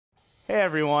Hey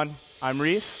everyone, I'm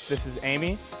Rhys, this is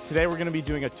Amy. Today we're going to be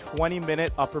doing a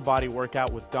 20-minute upper body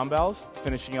workout with dumbbells,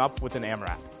 finishing up with an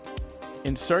AMRAP.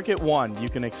 In circuit 1, you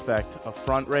can expect a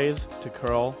front raise to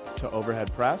curl to overhead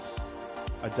press,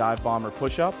 a dive bomber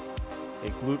push-up, a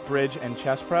glute bridge and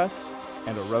chest press,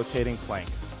 and a rotating plank.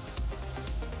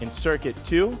 In circuit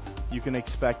 2, you can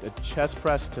expect a chest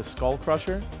press to skull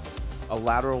crusher, a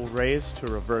lateral raise to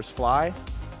reverse fly,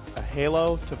 a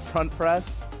halo to front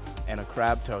press, and a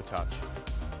crab toe touch.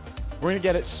 We're gonna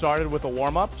get it started with a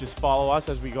warm-up. Just follow us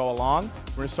as we go along.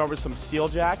 We're gonna start with some seal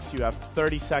jacks. You have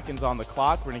 30 seconds on the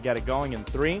clock. We're gonna get it going in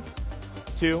 3,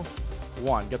 2,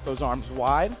 1. Get those arms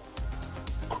wide,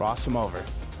 cross them over.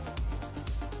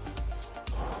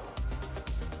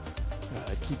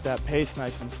 Keep that pace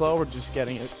nice and slow. We're just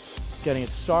getting it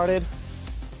started,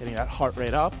 getting that heart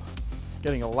rate up,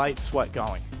 getting a light sweat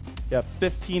going. You have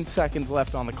 15 seconds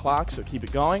left on the clock, so keep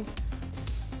it going.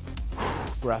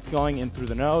 Breath going in through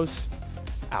the nose,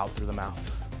 out through the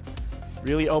mouth.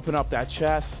 Really open up that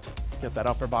chest, get that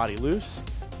upper body loose.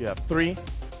 You have 3,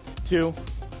 2,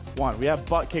 1. We have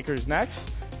butt kickers next,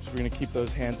 so we're gonna keep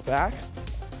those hands back.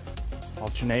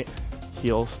 Alternate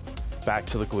heels back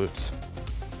to the glutes.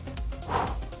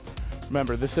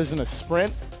 Remember, this isn't a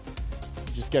sprint,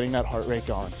 just getting that heart rate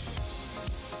going.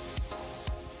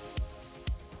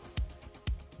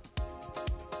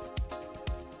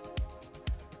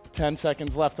 Ten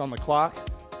seconds left on the clock.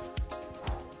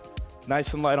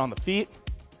 Nice and light on the feet.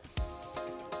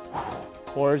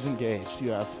 Core engaged.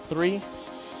 You have 3,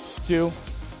 2,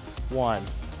 1.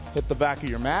 Hit the back of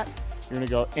your mat. You're gonna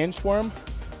go inchworm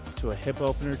to a hip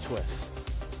opener twist.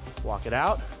 Walk it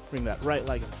out, bring that right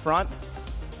leg in front.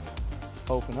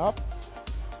 Open up,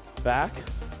 back,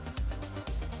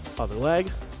 other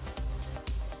leg,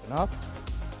 open up,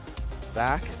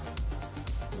 back,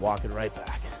 walk it right back.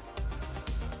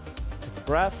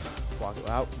 Breath, walk it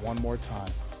out one more time.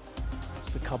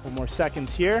 Just a couple more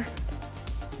seconds here.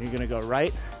 You're gonna go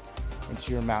right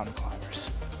into your mountain climbers.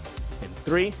 In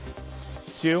 3,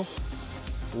 2,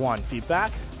 1. Feet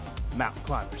back, mountain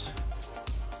climbers.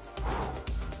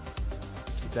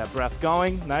 Keep that breath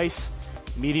going, nice,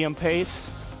 medium pace.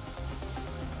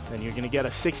 Then you're gonna get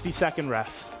a 60-second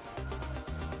rest.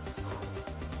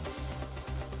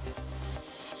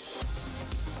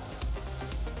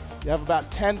 You have about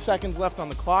 10 seconds left on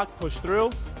the clock. Push through.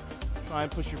 Try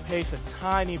and push your pace a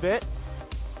tiny bit.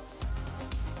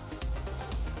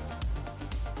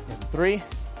 In 3,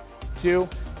 2,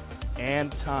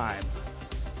 and time.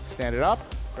 Stand it up.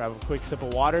 Grab a quick sip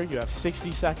of water. You have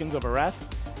 60 seconds of a rest.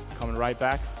 Coming right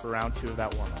back for round 2 of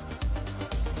that warm-up.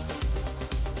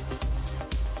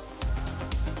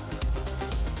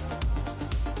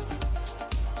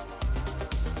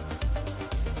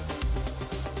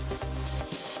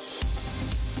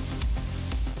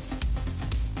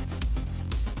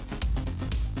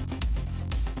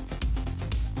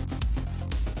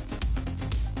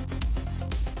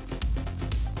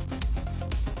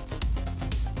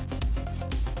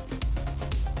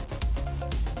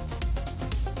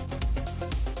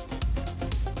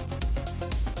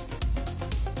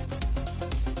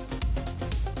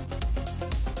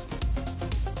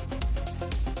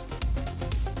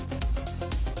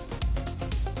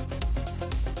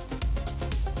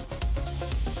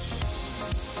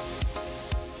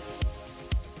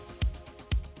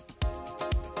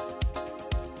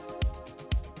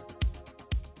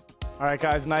 All right,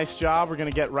 guys, nice job. We're gonna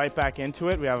get right back into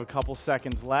it. We have a couple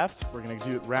seconds left. We're gonna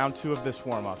do round 2 of this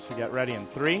warm-up. So get ready in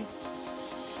 3,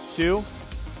 2,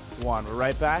 1. We're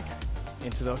right back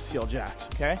into those seal jacks,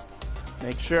 okay?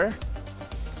 Make sure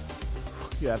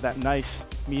you have that nice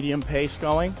medium pace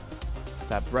going.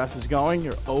 That breath is going,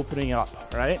 you're opening up,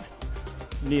 all right?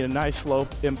 You need a nice low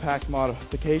impact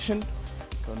modification.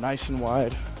 Go nice and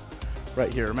wide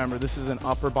right here. Remember, this is an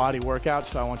upper body workout,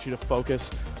 so I want you to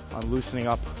focus on loosening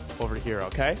up over here,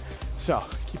 okay? So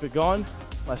keep it going,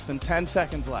 less than 10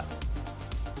 seconds left.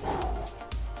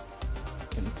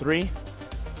 In 3,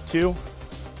 2,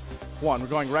 1. We're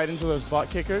going right into those butt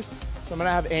kickers. So I'm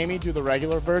gonna have Amy do the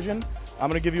regular version. I'm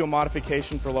gonna give you a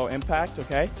modification for low impact,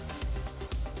 okay?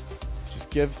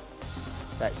 Just give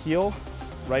that heel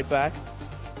right back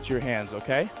to your hands,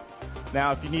 okay?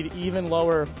 Now, if you need even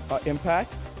lower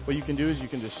impact, what you can do is you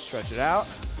can just stretch it out,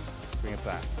 bring it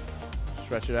back.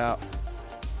 Stretch it out,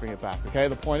 bring it back, okay?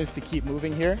 The point is to keep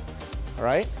moving here, all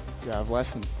right? You have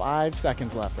less than 5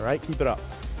 seconds left, all right? Keep it up.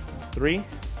 3,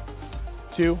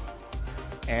 2,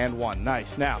 and 1.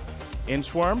 Nice. Now,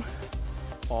 inchworm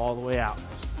all the way out.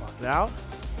 Just walk it out.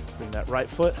 Bring that right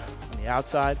foot on the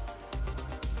outside.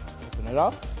 Open it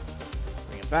up.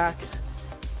 Bring it back.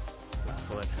 Left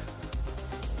foot.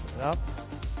 Open it up,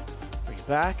 bring it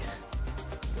back,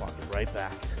 walk it right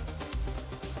back.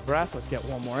 Breath, let's get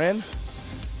one more in.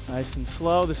 Nice and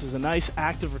slow. This is a nice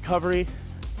active recovery.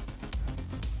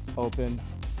 Open,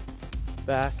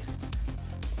 back,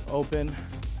 open,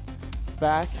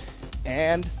 back,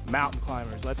 and mountain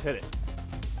climbers. Let's hit it.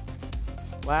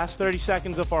 Last 30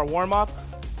 seconds of our warm-up.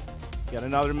 Get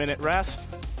another minute rest.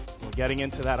 We're getting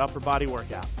into that upper body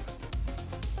workout.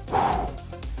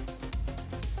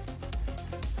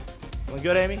 Feeling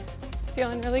good, Amy?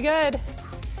 Feeling really good.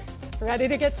 Ready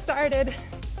to get started.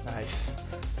 Nice.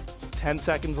 10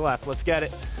 seconds left. Let's get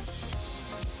it.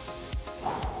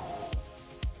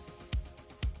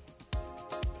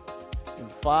 In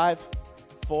 5,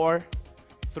 4,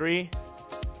 3,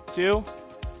 2,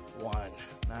 1.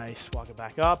 Nice. Walk it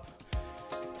back up.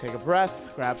 Take a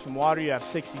breath. Grab some water. You have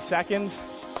 60 seconds.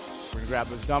 We're going to grab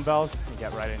those dumbbells and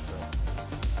get right into it.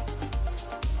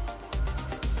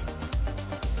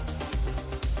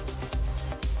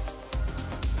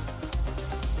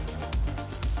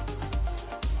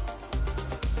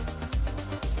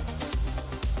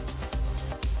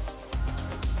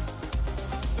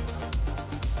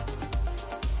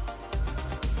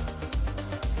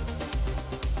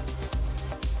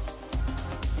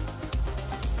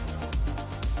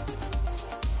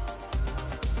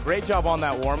 Great job on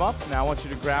that warm-up. Now I want you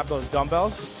to grab those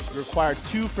dumbbells. You require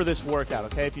 2 for this workout,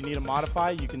 okay? If you need to modify,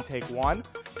 you can take 1.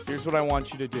 Here's what I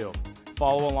want you to do.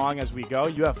 Follow along as we go.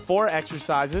 You have 4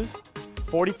 exercises,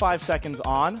 45 seconds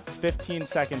on, 15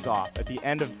 seconds off. At the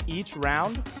end of each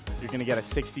round, you're gonna get a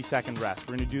 60-second rest.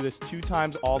 We're gonna do this 2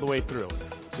 times all the way through.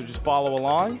 So just follow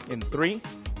along in 3,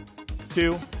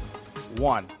 2,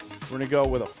 1. We're gonna go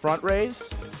with a front raise,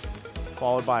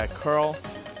 followed by a curl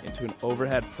into an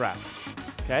overhead press.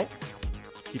 Okay,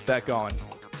 let's keep that going.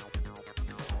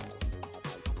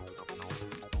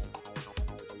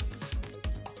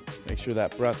 Make sure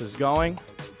that breath is going.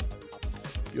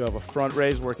 You have a front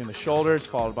raise working the shoulders,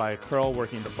 followed by a curl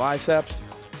working the biceps,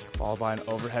 followed by an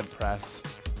overhead press,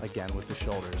 again with the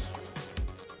shoulders.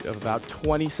 You have about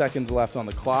 20 seconds left on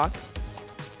the clock.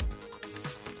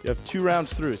 You have 2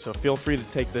 rounds through, so feel free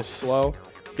to take this slow,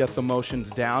 get the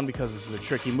motions down because this is a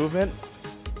tricky movement.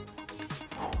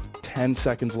 10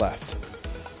 seconds left.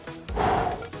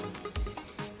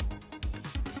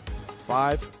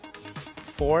 5,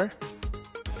 4,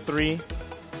 3,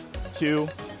 2,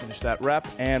 finish that rep,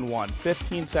 and 1.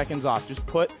 15 seconds off. Just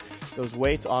put those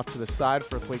weights off to the side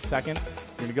for a quick second.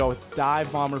 You're gonna go with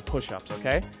dive bomber push-ups,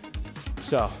 okay?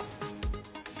 So,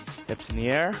 hips in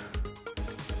the air,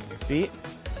 your feet.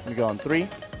 We're gonna go in 3,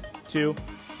 2,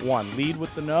 1. Lead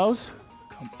with the nose,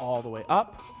 come all the way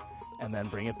up, and then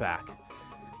bring it back.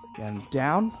 Again,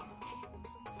 down,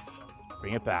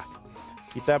 bring it back.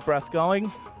 Keep that breath going.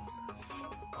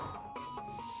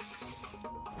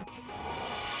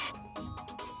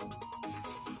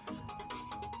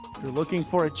 If you're looking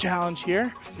for a challenge here,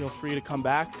 feel free to come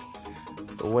back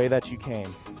the way that you came.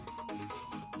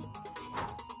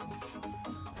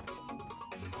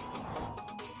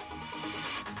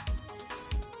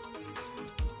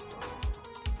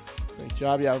 Great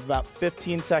job. You have about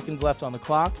 15 seconds left on the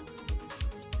clock.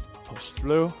 Push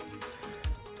through.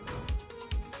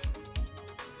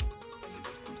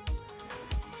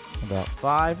 About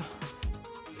 5,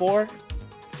 4,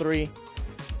 3,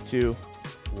 2,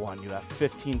 1. You have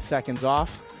 15 seconds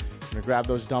off. You're gonna grab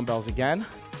those dumbbells again.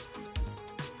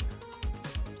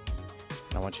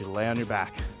 And I want you to lay on your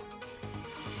back.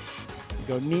 You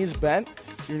go knees bent.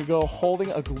 You're gonna go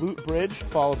holding a glute bridge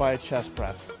followed by a chest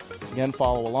press. Again,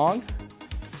 follow along.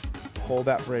 Hold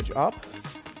that bridge up.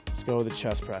 Let's go with the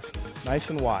chest press.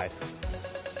 Nice and wide.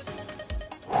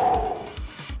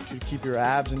 You should keep your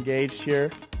abs engaged here.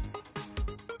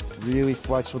 Really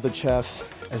flex with the chest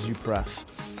as you press.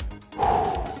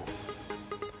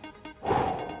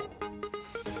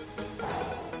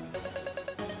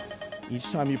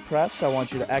 Each time you press, I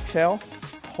want you to exhale.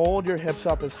 Hold your hips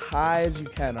up as high as you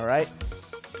can, all right?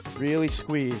 Really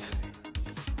squeeze.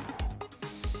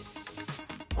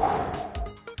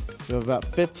 We have about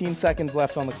 15 seconds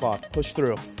left on the clock. Push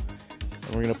through.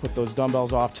 And we're gonna put those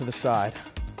dumbbells off to the side.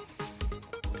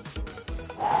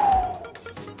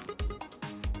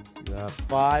 You have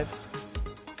 5,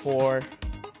 4,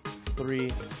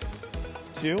 3,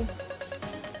 2,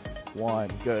 1.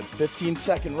 Good.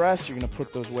 15-second rest. You're gonna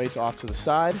put those weights off to the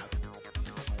side.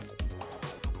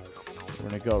 We're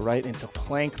gonna go right into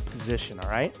plank position, all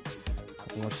right? A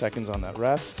couple more seconds on that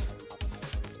rest.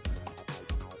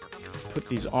 Put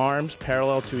these arms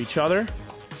parallel to each other.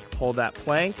 Hold that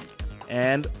plank,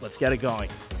 and let's get it going.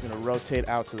 You're gonna rotate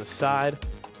out to the side,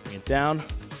 bring it down,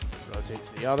 rotate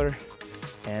to the other,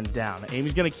 and down.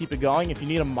 Amy's gonna keep it going. If you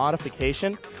need a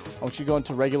modification, I want you to go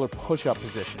into regular push-up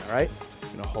position, all right?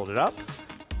 You're gonna hold it up,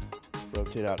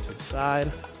 rotate out to the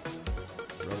side,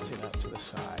 rotate out to the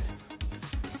side.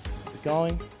 Keep it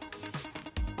going.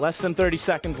 Less than 30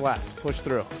 seconds left. Push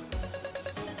through.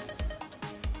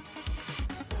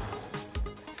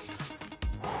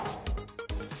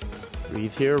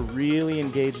 Breathe here, really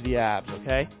engage the abs,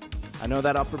 okay? I know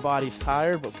that upper body's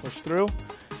tired, but push through.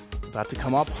 About to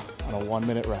come up on a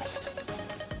 1-minute rest.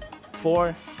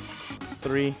 4,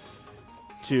 3,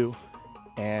 2,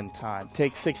 and time.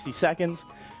 Take 60 seconds,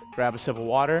 grab a sip of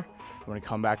water. We're gonna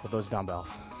come back with those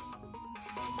dumbbells.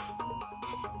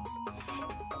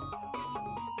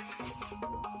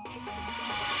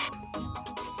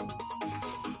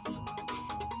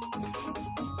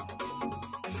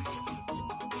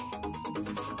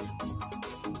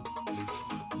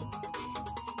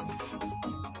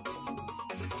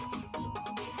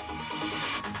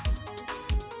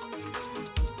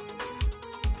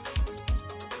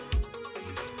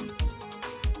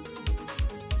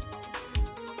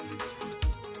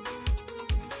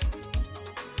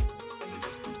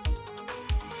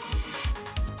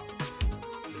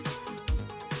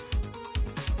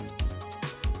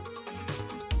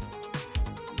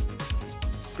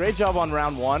 Great job on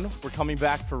round 1. We're coming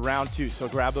back for round 2, so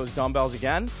grab those dumbbells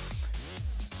again.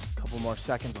 A couple more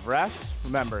seconds of rest.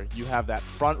 Remember, you have that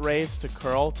front raise to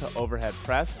curl to overhead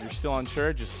press. If you're still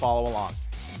unsure, just follow along.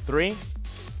 3,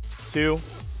 2,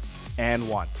 and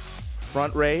 1.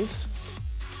 Front raise,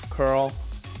 curl,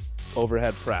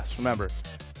 overhead press. Remember,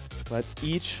 let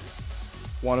each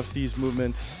one of these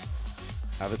movements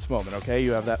have its moment, okay?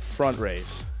 You have that front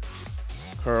raise,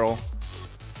 curl,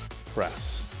 press.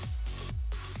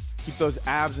 Keep those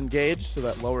abs engaged so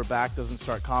that lower back doesn't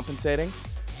start compensating.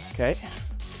 Okay.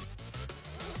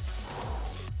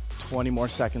 20 more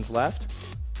seconds left.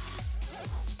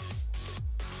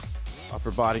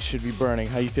 Upper body should be burning.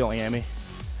 How you feeling, Amy?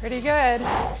 Pretty good.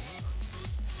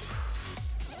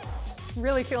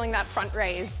 Really feeling that front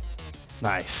raise.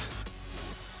 Nice.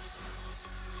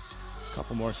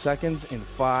 Couple more seconds in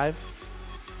 5,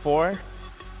 4,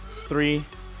 3,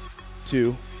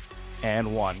 2,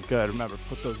 and 1. Good. Remember,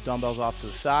 put those dumbbells off to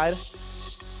the side.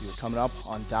 You're coming up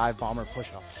on dive bomber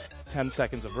push-ups. 10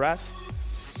 seconds of rest.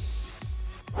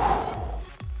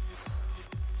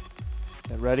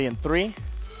 Get ready in 3,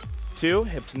 2,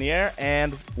 hips in the air,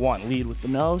 and 1. Lead with the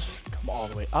nose. Come all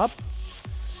the way up.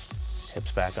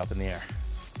 Hips back up in the air.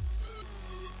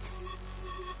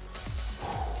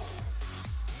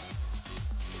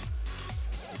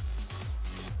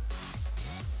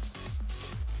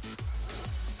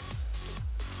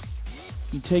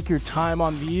 You take your time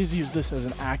on these, use this as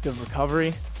an active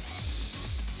recovery.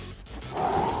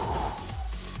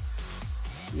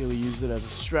 Really use it as a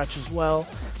stretch as well.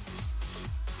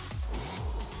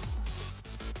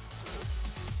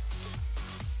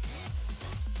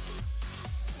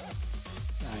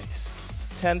 Nice.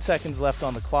 10 seconds left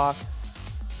on the clock.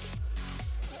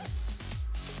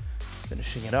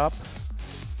 Finishing it up.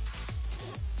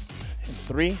 In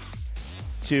 3,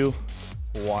 2,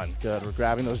 1. Good. We're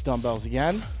grabbing those dumbbells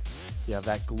again. You have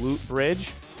that glute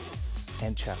bridge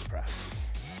and chest press.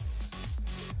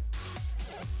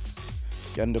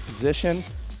 Get into position.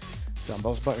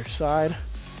 Dumbbells by your side.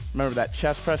 Remember, that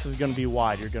chest press is going to be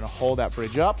wide. You're going to hold that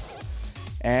bridge up,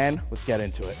 and let's get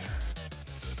into it.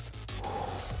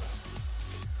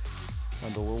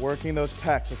 Remember, we're working those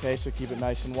pecs, okay? So keep it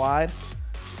nice and wide.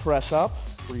 Press up,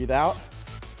 breathe out,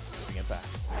 bring it back.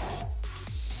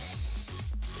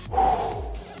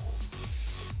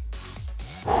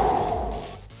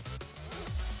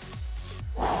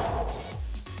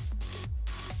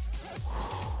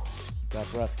 That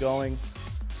breath going.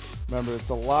 Remember, it's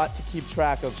a lot to keep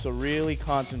track of, so really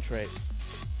concentrate.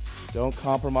 Don't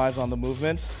compromise on the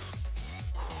movements.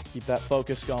 Keep that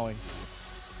focus going.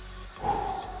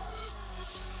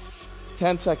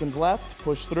 10 seconds left.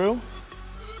 Push through.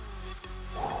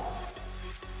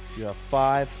 You have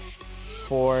 5,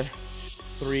 4,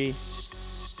 3,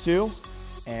 2,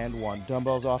 and 1.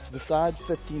 Dumbbells off to the side.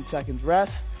 15 seconds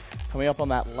rest. Coming up on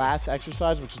that last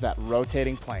exercise, which is that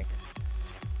rotating plank.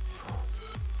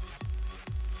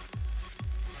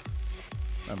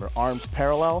 Remember, arms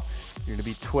parallel. You're gonna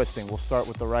be twisting. We'll start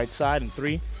with the right side in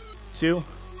 3, 2,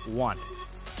 1.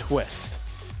 Twist.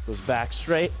 Those back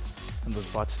straight and those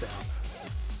butts down.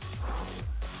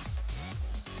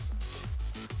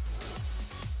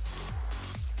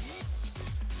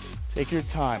 Take your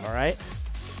time, all right?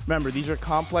 Remember, these are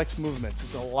complex movements.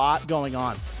 It's a lot going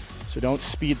on. So don't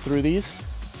speed through these.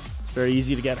 It's very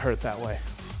easy to get hurt that way.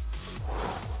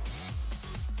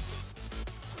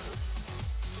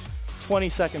 20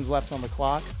 seconds left on the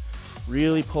clock.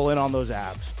 Really pull in on those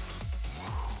abs.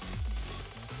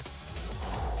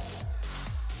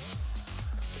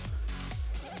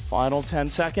 Final 10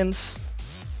 seconds.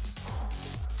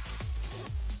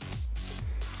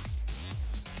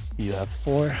 You have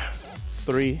 4,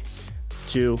 3,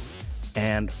 2,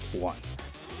 and 1.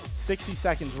 60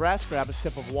 seconds rest, grab a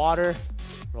sip of water,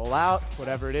 roll out,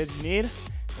 whatever it is you need.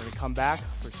 We're gonna come back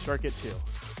for circuit 2.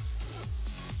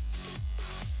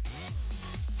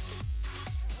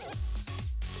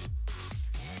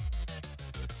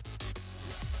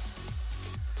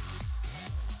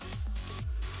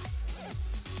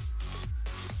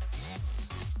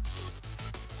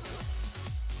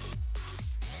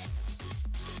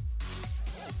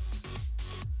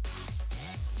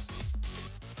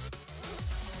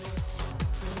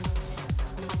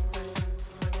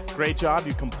 Great job,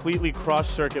 you completely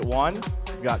crushed circuit 1.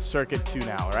 You've got circuit 2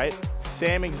 now, all right?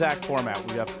 Same exact format.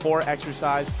 We have 4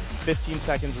 exercise, 15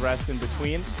 seconds rest in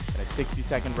between, and a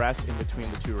 60-second rest in between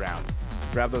the 2 rounds.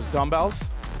 Grab those dumbbells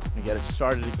and get it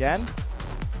started again.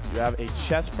 You have a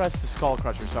chest press to skull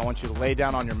crusher, so I want you to lay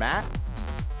down on your mat.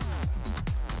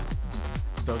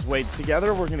 Those weights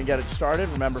together, we're gonna get it started.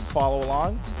 Remember, follow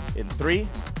along in 3,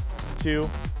 2,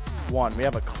 1. We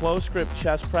have a close grip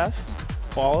chest press,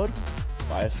 followed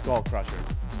by a skull crusher.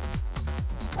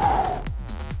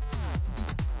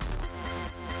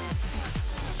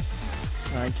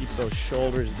 Try and keep those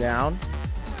shoulders down.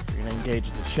 You're gonna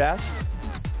engage the chest,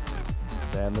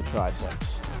 then the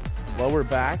triceps. Lower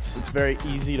backs, it's very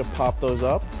easy to pop those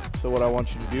up. So what I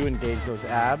want you to do, engage those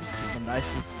abs, keep them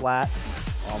nice and flat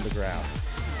on the ground.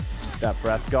 Keep that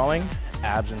breath going,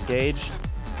 abs engaged,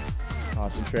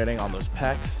 concentrating on those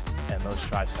pecs and those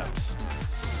triceps.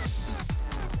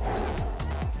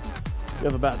 We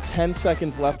have about 10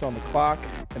 seconds left on the clock,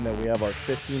 and then we have our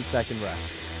 15-second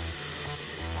rest.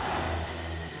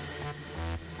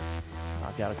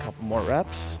 Knock out a couple more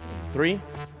reps. In 3,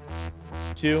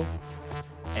 2,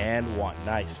 and 1.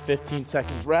 Nice. 15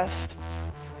 seconds rest.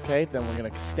 Okay, then we're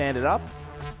gonna stand it up.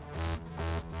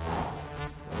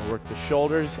 We're gonna work the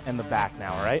shoulders and the back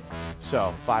now, all right?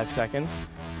 So 5 seconds,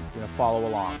 you're gonna follow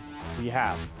along. We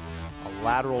have a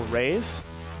lateral raise,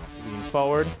 lean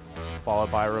forward,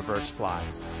 followed by a reverse fly.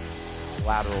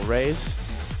 Lateral raise,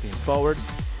 lean forward,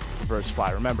 reverse fly.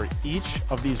 Remember, each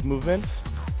of these movements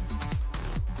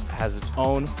has its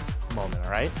own moment,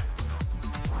 all right?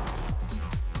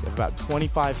 We have about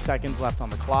 25 seconds left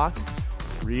on the clock.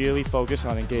 Really focus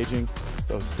on engaging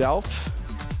those delts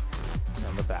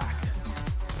and the back.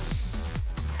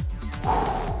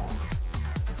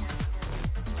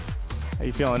 How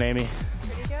you feeling, Amy?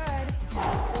 Pretty good.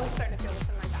 Really starting to feel this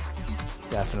in my back.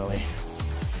 Definitely.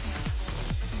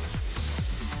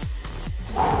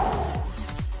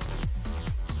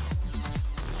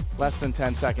 Less than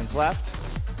 10 seconds left.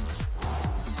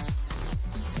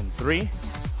 In 3,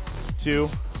 2,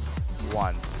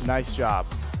 1. Nice job.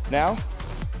 Now,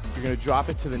 you're gonna drop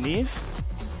it to the knees.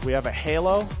 We have a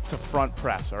halo to front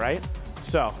press, all right?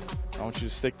 So, I want you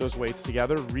to stick those weights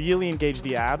together. Really engage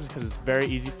the abs because it's very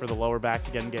easy for the lower back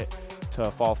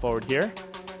to fall forward here.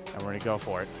 And we're gonna go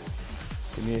for it.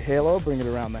 Give me a halo, bring it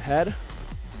around the head,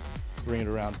 bring it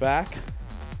around back,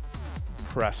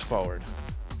 press forward.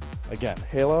 Again,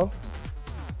 halo,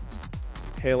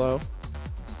 halo,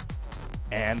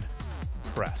 and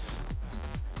press.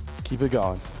 Let's keep it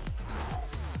going.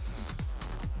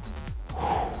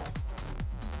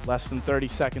 Less than 30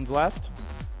 seconds left.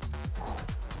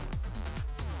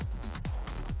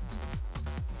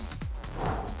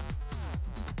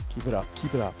 Keep it up,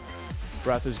 keep it up.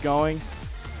 Breath is going,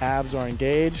 abs are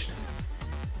engaged,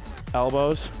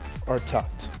 elbows are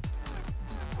tucked.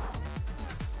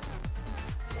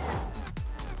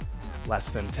 Less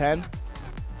than 10.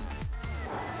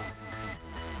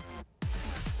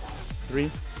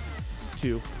 3,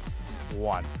 2,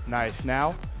 1. Nice.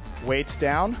 Now, weights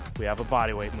down. We have a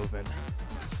body weight movement.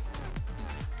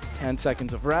 10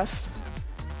 seconds of rest.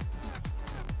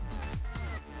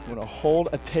 I'm gonna hold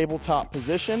a tabletop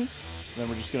position, and then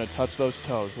we're just gonna touch those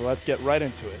toes. So let's get right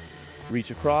into it.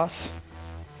 Reach across,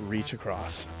 reach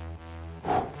across.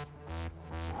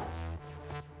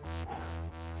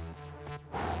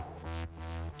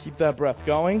 Keep that breath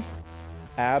going.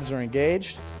 Abs are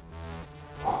engaged.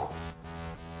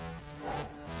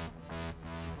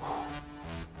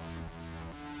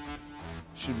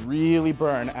 Should really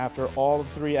burn after all the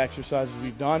 3 exercises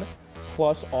we've done,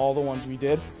 plus all the ones we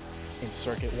did in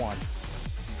circuit 1.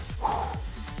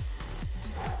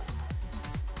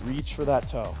 Reach for that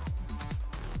toe.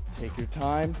 Take your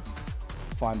time,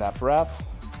 find that breath.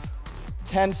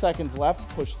 10 seconds left,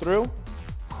 push through.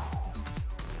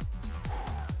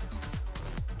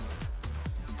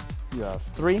 You have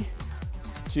 3,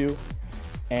 2,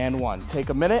 and 1. Take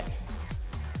a minute.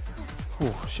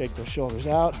 Ooh, shake those shoulders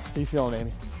out. How you feeling,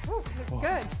 Amy? Ooh, it's good.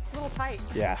 A little tight.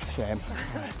 Yeah, same.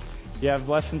 You have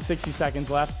less than 60 seconds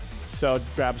left, so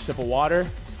grab a sip of water.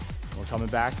 We're coming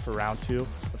back for round 2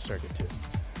 of circuit 2.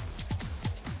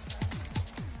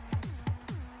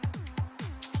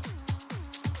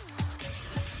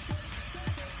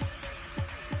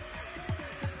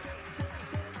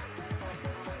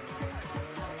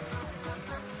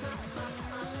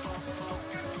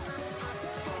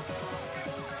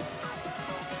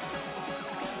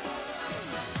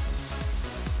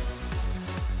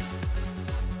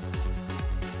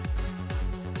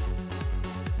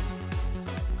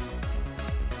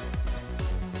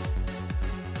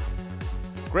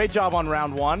 Great job on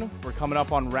round 1. We're coming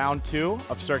up on round 2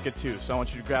 of circuit 2. So I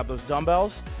want you to grab those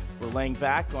dumbbells. We're laying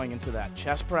back, going into that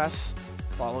chest press,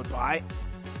 followed by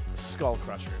skull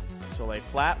crusher. So lay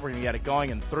flat. We're gonna get it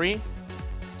going in 3,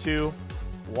 2,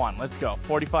 1. Let's go.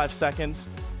 45 seconds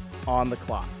on the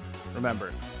clock.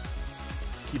 Remember,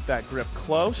 keep that grip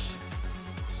close.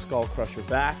 Skull crusher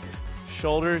back.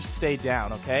 Shoulders stay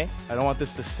down, okay? I don't want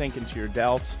this to sink into your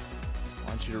delts. I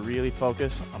want you to really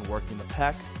focus on working the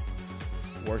pec,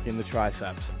 working the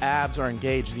triceps. Abs are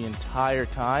engaged the entire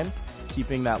time,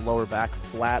 keeping that lower back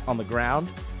flat on the ground,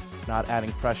 not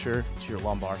adding pressure to your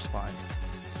lumbar spine.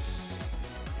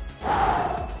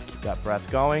 Keep that breath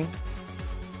going.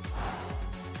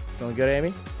 Feeling good,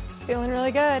 Amy? Feeling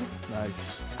really good.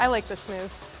 Nice. I like this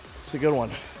move. It's a good one.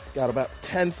 Got about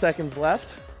 10 seconds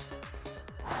left.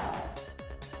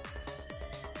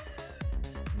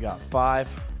 You got 5,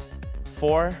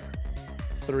 4,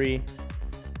 3,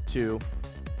 2,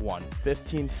 1.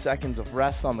 15 seconds of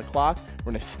rest on the clock.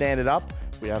 We're gonna stand it up.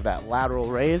 We have that lateral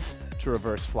raise to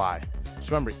reverse fly.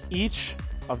 Just remember, each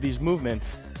of these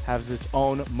movements has its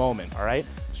own moment, all right?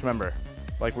 Just remember,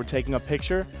 like we're taking a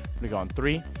picture, we're gonna go on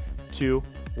 3, 2,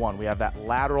 1. We have that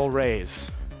lateral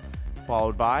raise,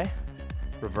 followed by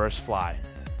reverse fly.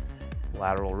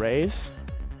 Lateral raise,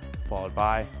 followed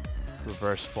by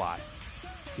reverse fly.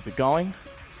 Keep it going.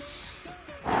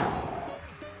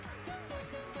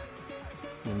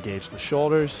 We engage the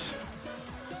shoulders,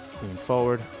 lean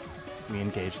forward, we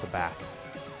engage the back.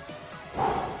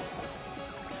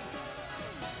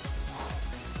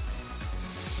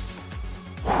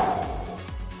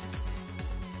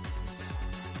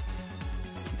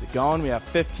 Keep it going. We have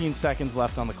 15 seconds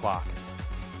left on the clock.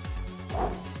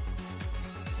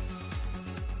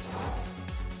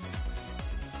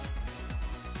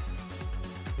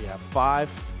 We have 5,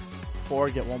 4,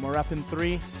 get one more rep in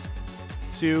 3,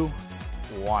 2,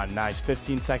 1. Nice,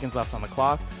 15 seconds left on the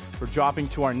clock. We're dropping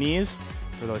to our knees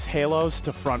for those halos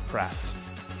to front press.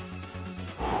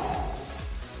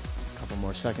 A couple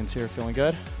more seconds here, feeling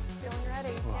good? Feeling ready.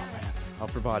 Oh man,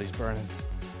 upper body's burning.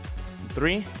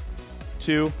 3,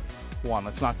 2, 1.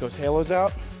 Let's knock those halos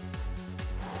out.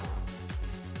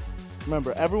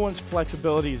 Remember, everyone's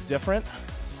flexibility is different,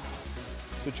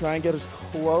 so try and get as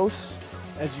close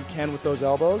as you can with those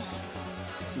elbows.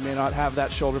 You may not have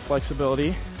that shoulder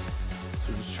flexibility,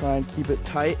 so just try and keep it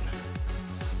tight.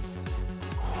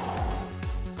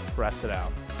 Press it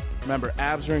out. Remember,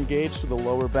 abs are engaged, so the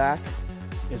lower back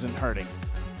isn't hurting.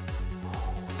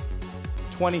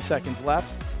 20 seconds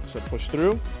left, so push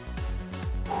through.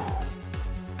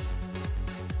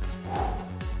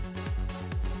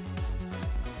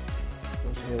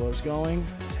 Those halos going,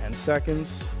 10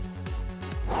 seconds.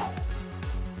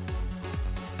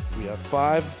 We have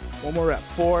 5, one more rep,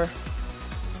 4,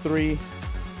 3,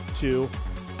 2,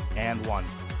 and 1.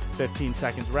 15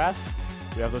 seconds rest.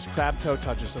 We have those crab toe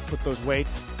touches, so put those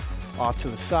weights off to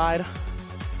the side.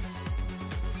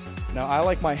 Now I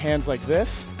like my hands like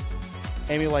this.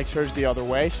 Amy likes hers the other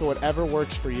way, so whatever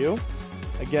works for you.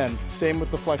 Again, same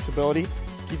with the flexibility.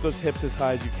 Keep those hips as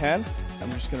high as you can. I'm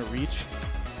just gonna reach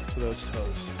to those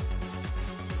toes.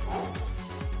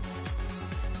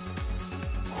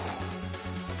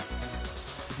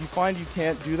 If you find you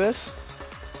can't do this,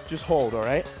 just hold, all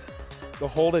right? The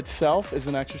hold itself is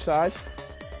an exercise.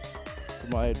 For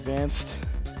my advanced,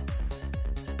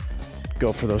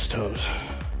 go for those toes.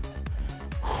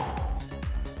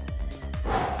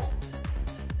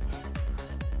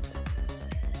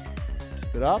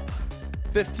 Keep it up.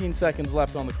 15 seconds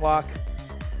left on the clock.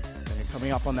 And you're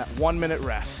coming up on that 1 minute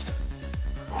rest.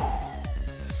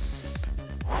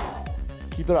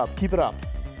 Keep it up, keep it up.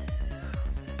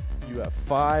 You have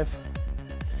 5,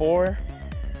 4,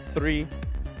 3,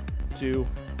 2,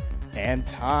 and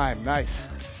time. Nice.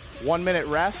 1 minute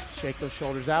rest. Shake those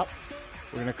shoulders out.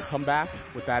 We're gonna come back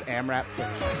with that AMRAP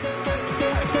finish.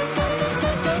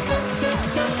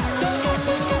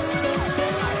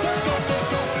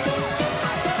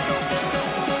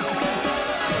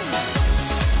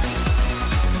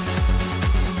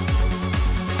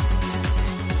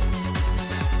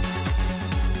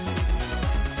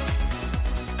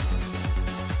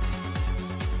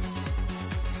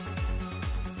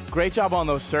 Great job on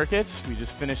those circuits. We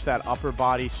just finished that upper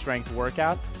body strength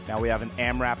workout. Now we have an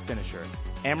AMRAP finisher.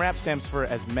 AMRAP stands for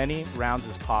as many rounds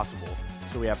as possible.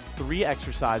 So we have 3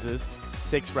 exercises,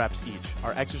 6 reps each.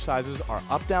 Our exercises are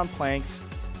up-down planks,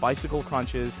 bicycle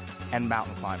crunches, and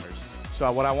mountain climbers. So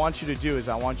what I want you to do is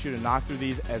I want you to knock through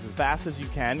these as fast as you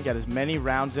can, get as many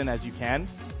rounds in as you can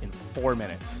in 4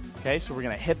 minutes. Okay, so we're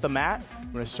gonna hit the mat.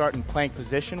 We're gonna start in plank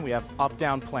position. We have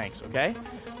up-down planks, okay?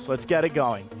 So let's get it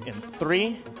going in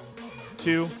 3,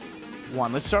 2,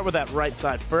 1. Let's start with that right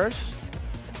side first.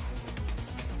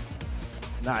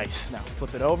 Nice. Now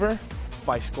flip it over.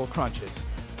 Bicycle crunches.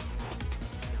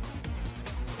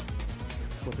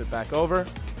 Flip it back over.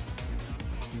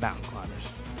 Mountain climbers.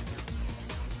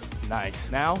 Nice.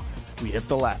 Now we hit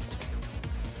the left.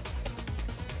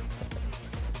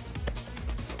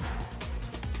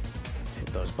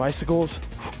 Hit those bicycles.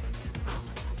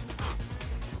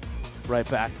 Right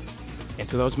back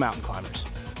into those mountain climbers.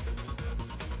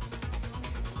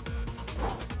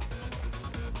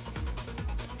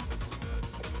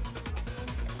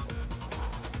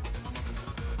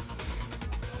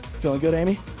 Feeling good,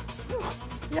 Amy?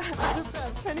 Yeah, I'm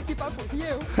just trying to keep up with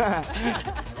you.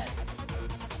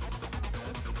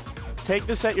 Take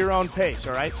this at your own pace,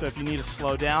 all right? So if you need to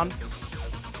slow down,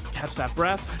 catch that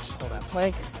breath, just hold that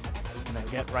plank, and then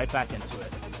get right back into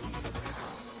it.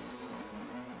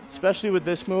 Especially with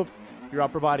this move, your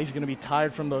upper body's gonna be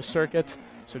tired from those circuits,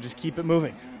 so just keep it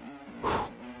moving.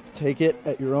 Take it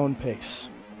at your own pace.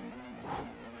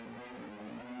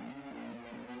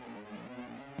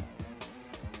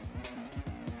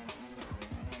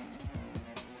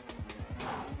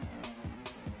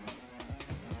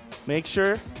 Make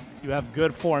sure you have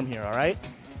good form here, all right?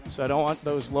 So I don't want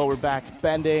those lower backs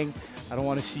bending. I don't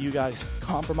want to see you guys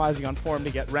compromising on form to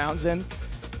get rounds in.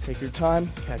 Take your time,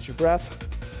 catch your breath.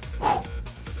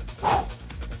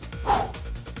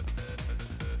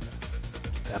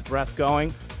 Keep that breath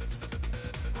going.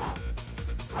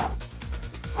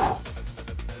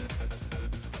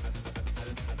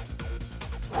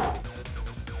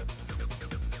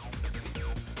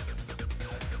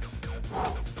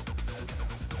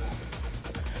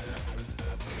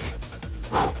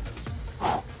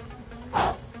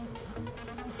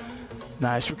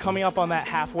 Nice, we're coming up on that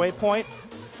halfway point.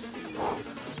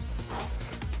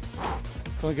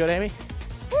 Feeling good, Amy?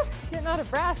 Woo, getting out of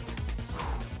breath.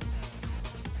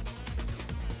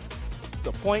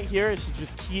 The point here is to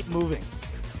just keep moving.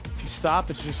 If you stop,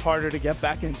 it's just harder to get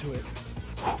back into it.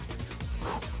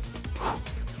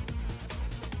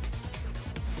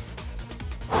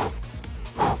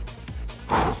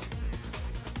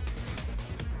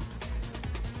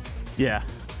 Yeah.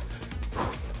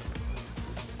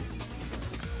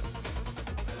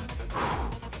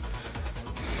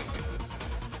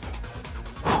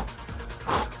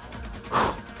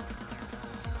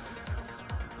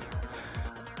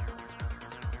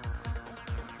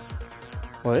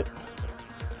 What?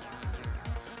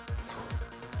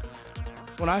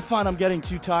 When I find I'm getting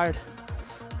too tired,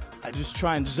 I just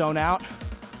try and zone out,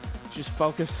 just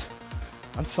focus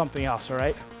on something else, all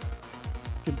right?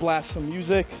 You can blast some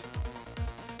music,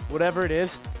 whatever it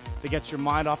is that gets your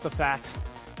mind off the fact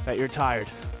that you're tired.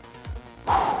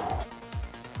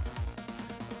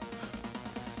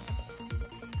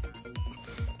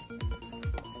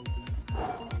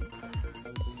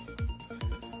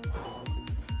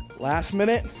 Last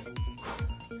minute.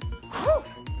 Woo.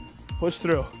 Push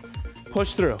through.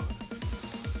 Push through.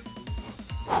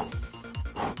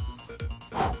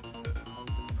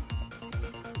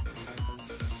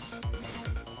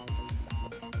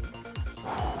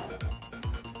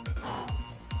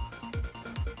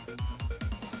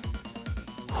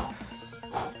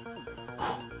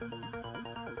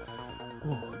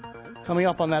 Ooh. Coming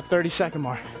up on that 30-second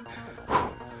mark.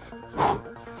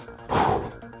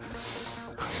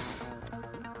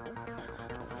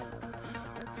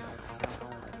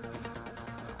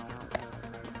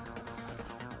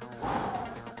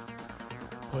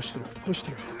 Push through, push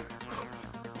through.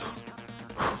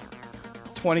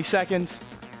 20 seconds.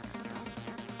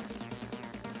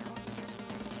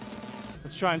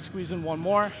 Let's try and squeeze in one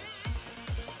more.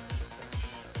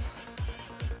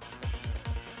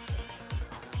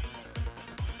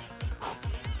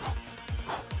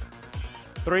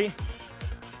 Three,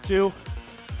 2,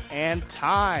 and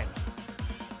time.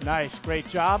 Nice, great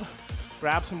job.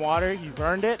 Grab some water, you've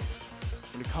earned it.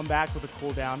 We're gonna come back with a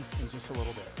cool down in just a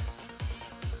little bit.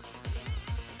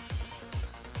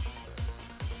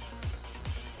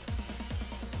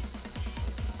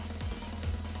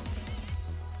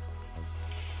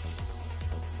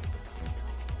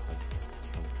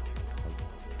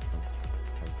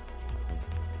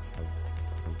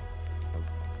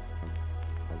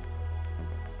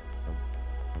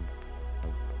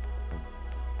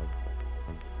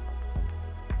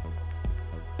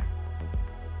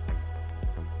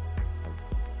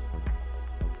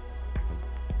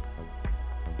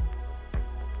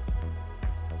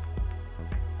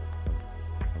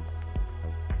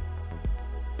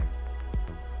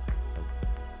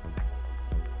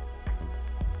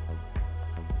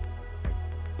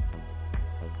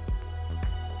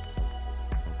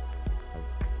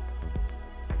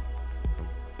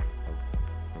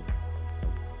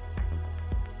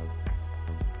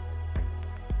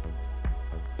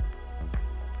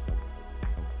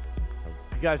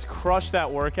 You guys crushed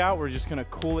that workout. We're just gonna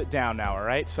cool it down now, all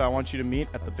right? So I want you to meet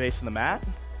at the base of the mat.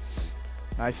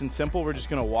 Nice and simple, we're just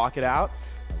gonna walk it out.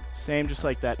 Same, just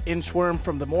like that inchworm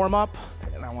from the warm-up.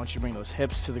 And I want you to bring those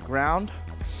hips to the ground.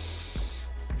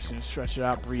 We're just gonna stretch it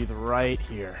out, breathe right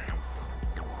here.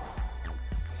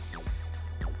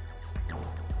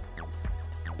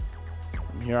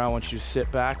 From here, I want you to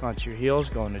sit back onto your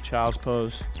heels, go into child's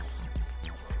pose.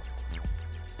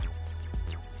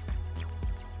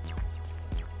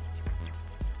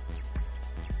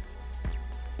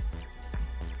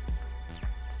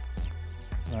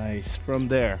 Nice. From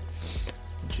there,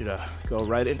 I want you to go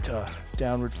right into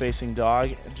downward facing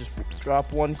dog and just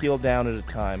drop one heel down at a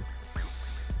time.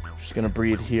 I'm just gonna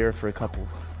breathe here for a couple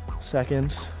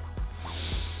seconds.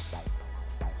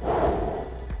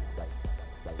 Let's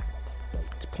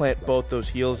plant both those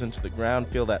heels into the ground.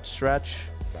 Feel that stretch.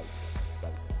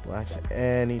 Relax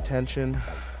any tension.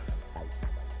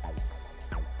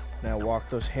 Now walk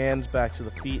those hands back to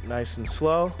the feet nice and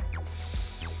slow.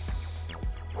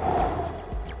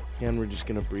 And we're just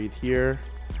gonna breathe here.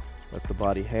 Let the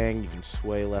body hang. You can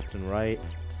sway left and right.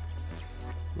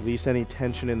 Release any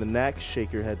tension in the neck.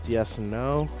 Shake your heads yes and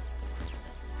no.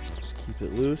 Just keep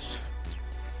it loose.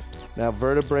 Now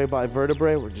vertebrae by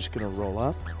vertebrae, we're just gonna roll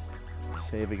up,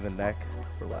 saving the neck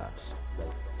for last.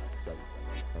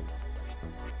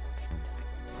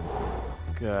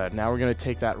 Good. Now we're gonna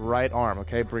take that right arm,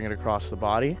 okay? Bring it across the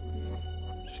body.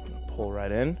 Just gonna pull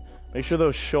right in. Make sure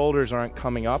those shoulders aren't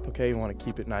coming up, okay? You want to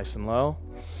keep it nice and low.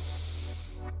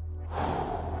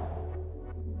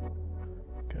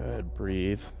 Good,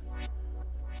 breathe.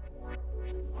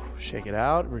 Shake it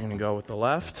out. We're gonna go with the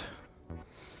left.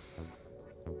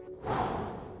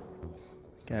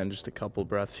 Again, just a couple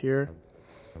breaths here.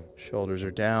 Shoulders are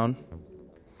down.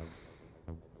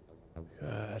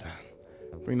 Good.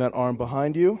 Bring that arm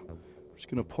behind you. Just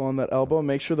gonna pull on that elbow.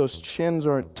 Make sure those chins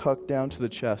aren't tucked down to the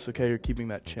chest, okay? You're keeping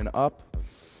that chin up.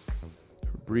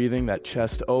 Breathing, that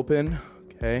chest open,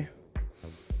 okay?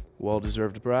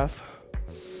 Well-deserved breath.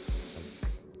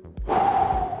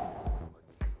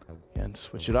 And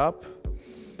switch it up.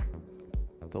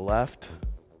 The left,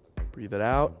 breathe it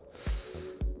out.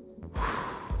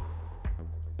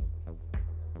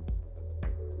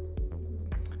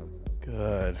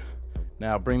 Good.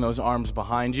 Now bring those arms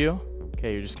behind you.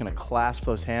 Okay, you're just gonna clasp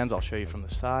those hands. I'll show you from the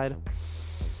side.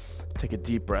 Take a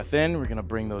deep breath in. We're gonna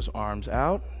bring those arms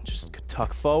out. Just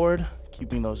tuck forward,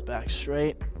 keeping those back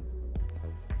straight.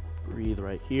 Breathe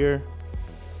right here.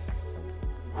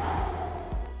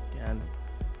 Again,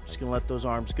 just gonna let those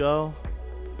arms go.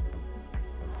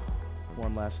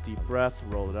 One last deep breath,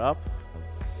 roll it up.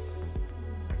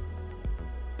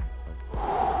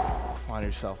 Find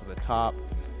yourself at the top,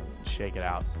 shake it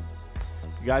out.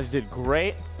 You guys did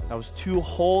great. That was 2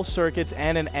 whole circuits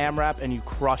and an AMRAP, and you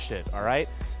crushed it, all right?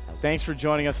 Thanks for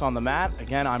joining us on the mat.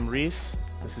 Again, I'm Rhys.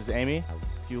 This is Amy.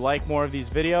 If you like more of these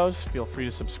videos, feel free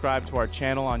to subscribe to our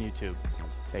channel on YouTube.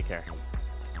 Take care.